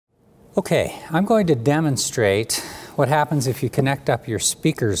Okay, I'm going to demonstrate what happens if you connect up your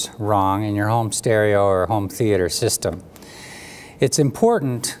speakers wrong in your home stereo or home theater system. It's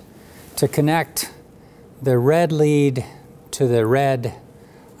important to connect the red lead to the red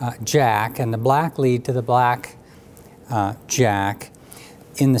jack and the black lead to the black jack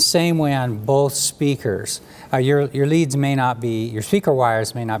in the same way on both speakers. Your leads may not be, your speaker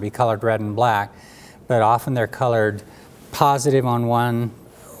wires may not be colored red and black, but often they're colored positive on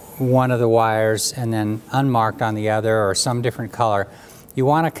one of the wires and then unmarked on the other, or some different color. You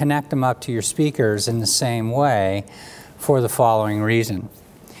want to connect them up to your speakers in the same way for the following reason.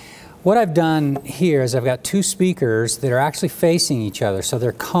 What I've done here is I've got two speakers that are actually facing each other, so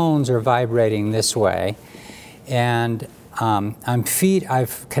their cones are vibrating this way, and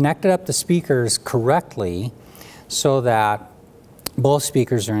I've connected up the speakers correctly so that both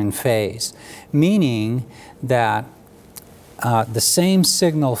speakers are in phase, meaning that the same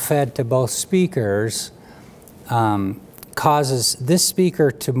signal fed to both speakers causes this speaker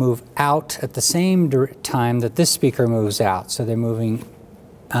to move out at the same time that this speaker moves out. So they're moving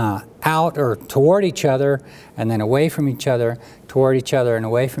out or toward each other, and then away from each other, toward each other, and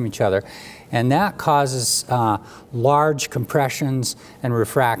away from each other. And that causes large compressions and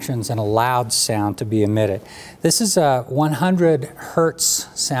refractions and a loud sound to be emitted. This is a 100 hertz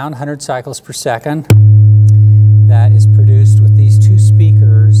sound, 100 cycles per second, that is produced with these two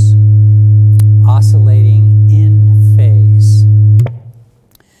speakers oscillating in phase.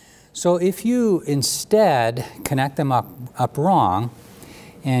 So if you instead connect them up wrong,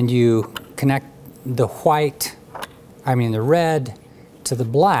 and you connect the red to the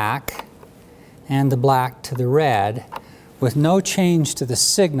black and the black to the red with no change to the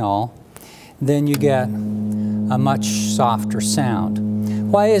signal, then you get a much softer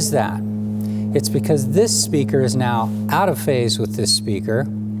sound. Why is that? It's because this speaker is now out of phase with this speaker.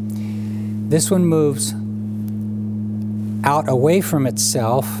 This one moves out away from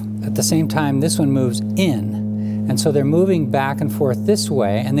itself. At the same time, this one moves in. And so they're moving back and forth this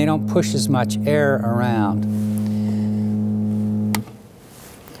way, and they don't push as much air around.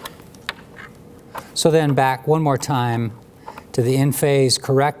 So then back one more time to the in-phase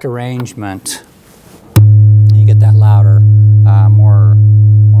correct arrangement. You get that louder, more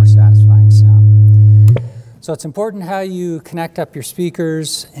satisfying sound. So it's important how you connect up your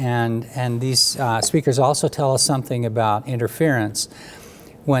speakers, and these speakers also tell us something about interference.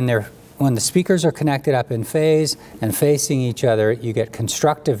 When the speakers are connected up in phase and facing each other, you get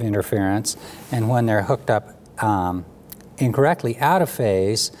constructive interference, and when they're hooked up incorrectly out of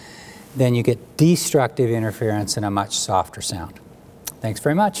phase, then you get destructive interference and a much softer sound. Thanks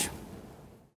very much.